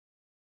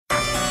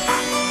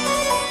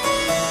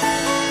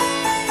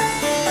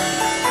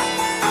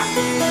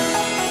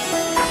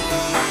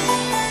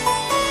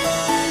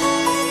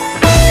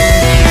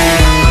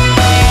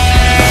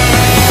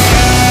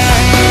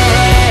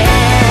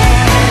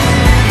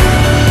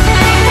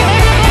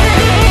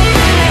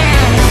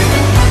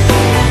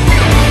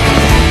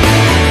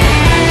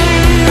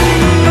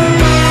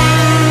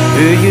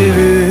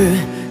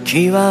極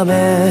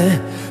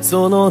め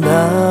そのな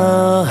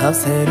は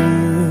せる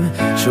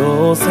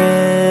小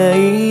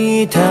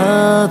生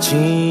た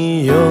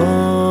ちよ、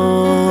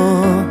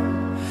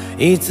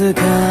いつ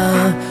か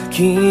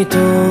きっと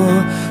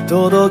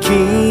届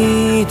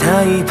き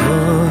たいと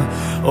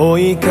追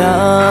い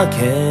か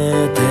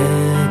けて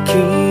き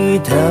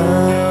た。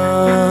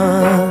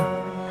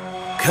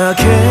か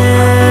け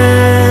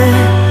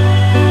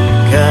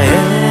がえ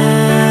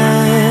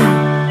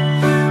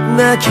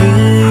なき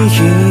人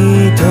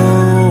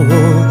を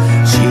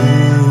信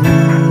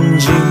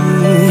じ、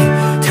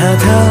ただ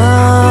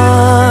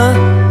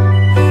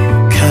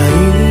か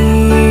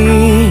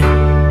い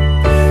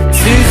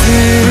続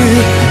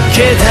け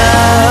た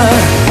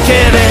け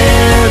れ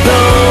ど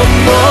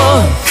も、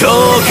心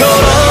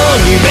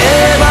に芽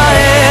生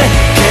え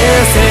消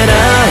せな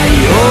い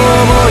想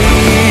い、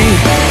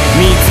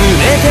見つ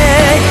めて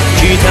き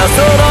たそ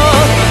の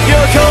横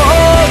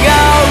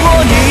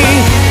顔に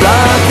ラ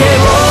テ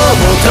を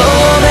求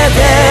めて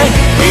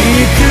幾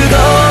度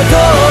と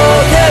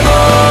でも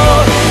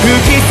吹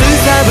きす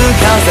さぶ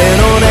風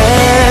の音、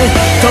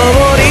通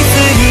り過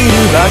ぎる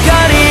ばか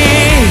り、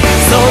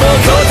その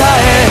答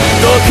え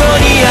どこ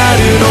にあ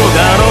るのだ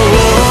ろう。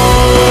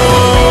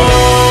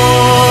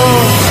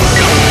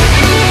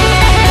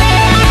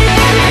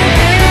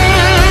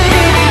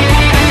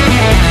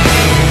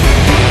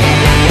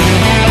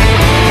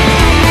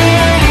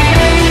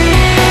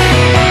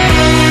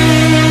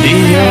利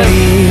よ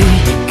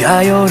りが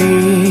より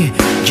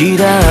義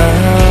だっ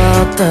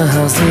たは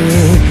ず、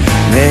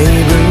名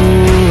分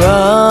は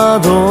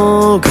ど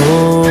こ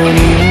に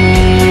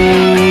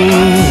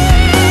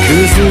崩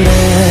れ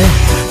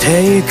て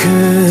いく、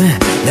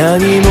何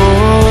も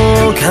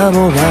かも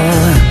が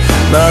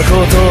まこ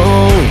と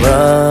は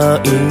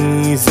い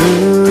ず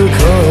こ、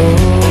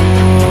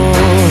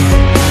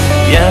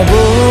野望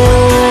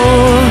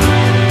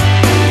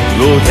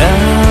が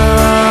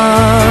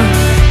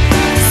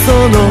そ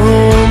の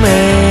目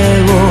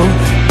を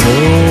閉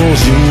じ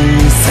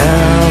さ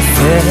せ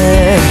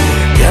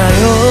が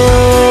よ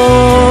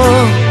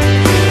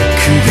く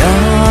が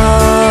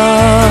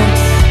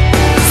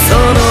そ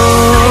の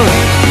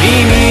耳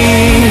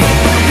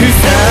塞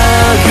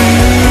ぐ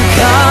か、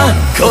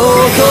心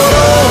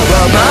は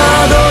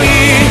惑い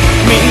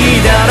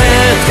乱れ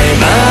て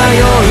迷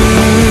う、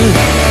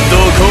ど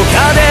こか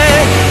で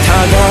叶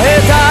え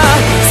た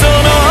その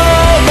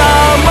ま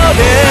まで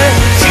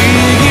ち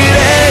ぎれ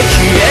消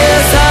え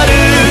去る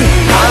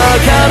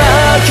儚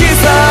き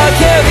叫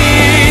び、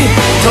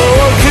遠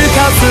く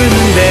霞ん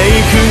で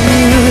いく、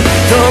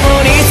共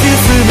に進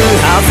む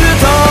はず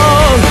と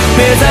目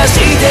指し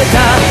てた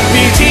道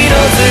の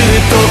ず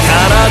っと彼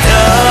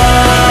方